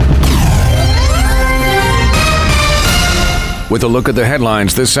With a look at the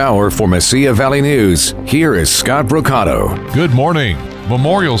headlines this hour for Mesilla Valley News, here is Scott Brocato. Good morning.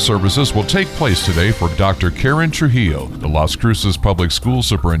 Memorial services will take place today for Dr. Karen Trujillo, the Las Cruces Public School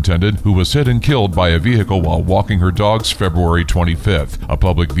Superintendent who was hit and killed by a vehicle while walking her dogs February 25th. A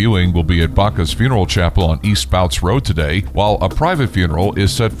public viewing will be at Baca's Funeral Chapel on East Spouts Road today, while a private funeral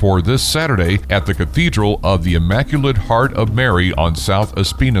is set for this Saturday at the Cathedral of the Immaculate Heart of Mary on South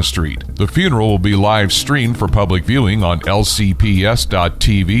Espina Street. The funeral will be live streamed for public viewing on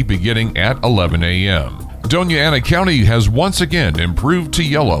lcps.tv beginning at 11 a.m. Doña Ana County has once again improved to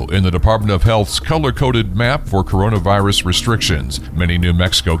yellow in the Department of Health's color-coded map for coronavirus restrictions. Many New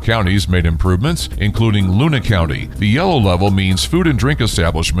Mexico counties made improvements, including Luna County. The yellow level means food and drink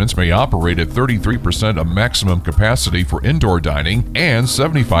establishments may operate at 33% of maximum capacity for indoor dining and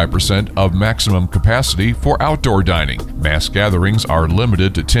 75% of maximum capacity for outdoor dining. Mass gatherings are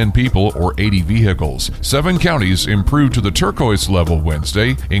limited to 10 people or 80 vehicles. 7 counties improved to the turquoise level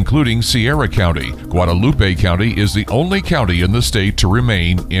Wednesday, including Sierra County. Guadalupe County is the only county in the state to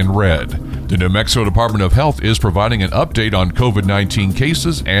remain in red. The New Mexico Department of Health is providing an update on COVID-19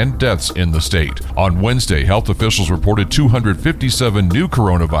 cases and deaths in the state. On Wednesday, health officials reported 257 new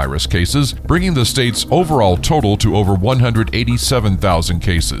coronavirus cases, bringing the state's overall total to over 187,000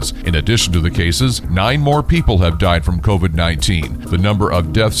 cases. In addition to the cases, 9 more people have died from COVID-19. The number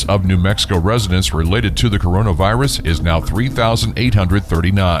of deaths of New Mexico residents related to the coronavirus is now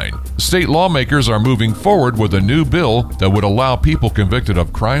 3,839. State lawmakers are moving forward with a new bill that would allow people convicted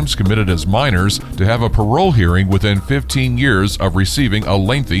of crimes committed as minors to have a parole hearing within 15 years of receiving a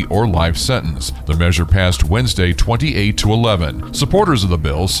lengthy or life sentence. The measure passed Wednesday 28-11. Supporters of the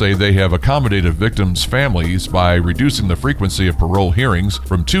bill say they have accommodated victims' families by reducing the frequency of parole hearings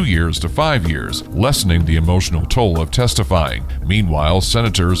from 2 years to 5 years, lessening the emotional toll of testifying. Meanwhile,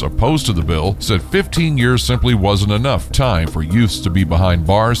 senators opposed to the bill said 15 years simply wasn't enough time for youths to be behind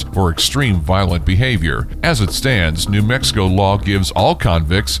bars for extreme violent behavior. As it stands, New Mexico law gives all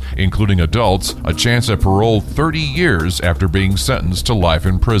convicts, including adults, a chance at parole 30 years after being sentenced to life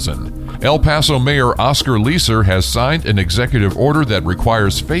in prison. El Paso Mayor Oscar Leeser has signed an executive order that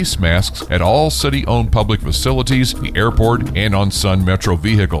requires face masks at all city-owned public facilities, the airport, and on Sun Metro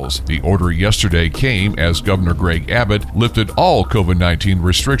vehicles. The order yesterday came as Governor Greg Abbott lifted all COVID-19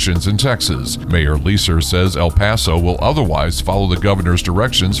 restrictions in Texas. Mayor Leeser says El Paso will otherwise follow the governor's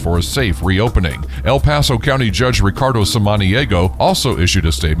directions for a safe reopening. El Paso County Judge Ricardo Samaniego also issued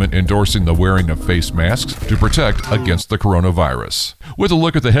a statement endorsing the wearing of face masks to protect against the coronavirus. With a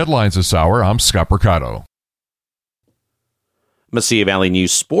look at the headlines this hour, I'm Scott Brocato. Mesilla Valley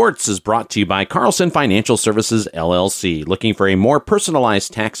News Sports is brought to you by Carlson Financial Services, LLC. Looking for a more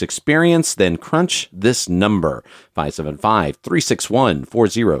personalized tax experience? Then crunch this number,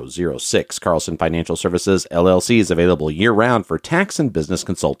 575-361-4006. Carlson Financial Services, LLC is available year-round for tax and business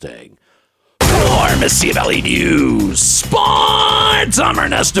consulting. For Mesilla Valley News Sports, I'm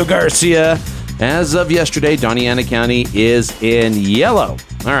Ernesto Garcia. As of yesterday, Doña Ana County is in yellow.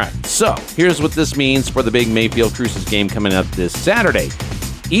 All right, so here's what this means for the big Mayfield Cruces game coming up this Saturday.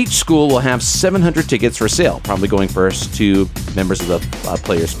 Each school will have 700 tickets for sale, probably going first to members of the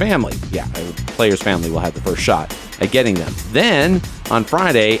player's family. Yeah, the player's family will have the first shot at getting them. Then, on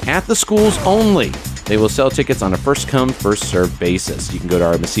Friday, at the schools only, they will sell tickets on a first-come, first-served basis. You can go to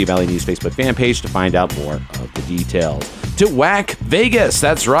our Mesilla Valley News Facebook fan page to find out more of the details. To WAC Vegas,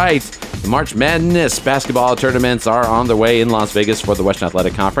 that's right. The March Madness basketball tournaments are on their way in Las Vegas for the Western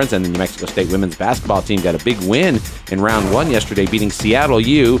Athletic Conference, and the New Mexico State women's basketball team got a big win in round 1 yesterday, beating Seattle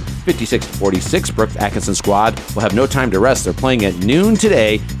U 56-46. Brooke Atkinson squad will have no time to rest. They're playing at noon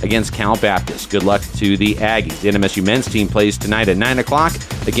today against Cal Baptist. Good luck to the Aggies. The NMSU men's team plays tonight at 9 o'clock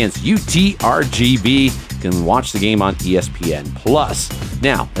against UTRGV. You can watch the game on ESPN+.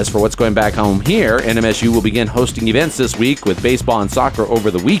 Now, as for what's going back home here, NMSU will begin hosting events this week with baseball and soccer over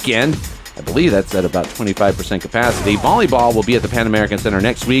the weekend. I believe that's at about 25% capacity. Volleyball will be at the Pan American Center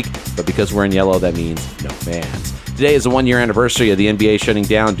next week, but because we're in yellow, that means no fans. Today is the one-year anniversary of the NBA shutting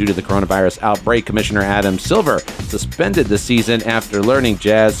down due to the coronavirus outbreak. Commissioner Adam Silver suspended the season after learning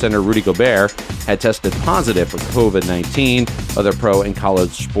Jazz center Rudy Gobert had tested positive for COVID-19. Other pro and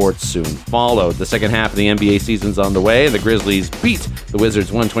college sports soon followed. The second half of the NBA season's on the way. The Grizzlies beat the Wizards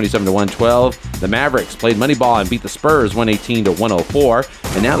 127-112. The Mavericks played Moneyball and beat the Spurs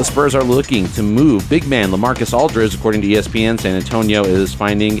 118-104. And now the Spurs are looking to move big man LaMarcus Aldridge. According to ESPN, San Antonio is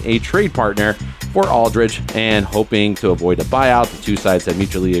finding a trade partner for Aldridge and hoping to avoid a buyout. The two sides have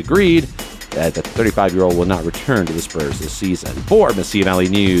mutually agreed that the 35-year-old will not return to the Spurs this season. For Mesilla Valley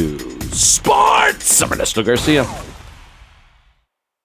News Sports, I'm Ernesto Garcia.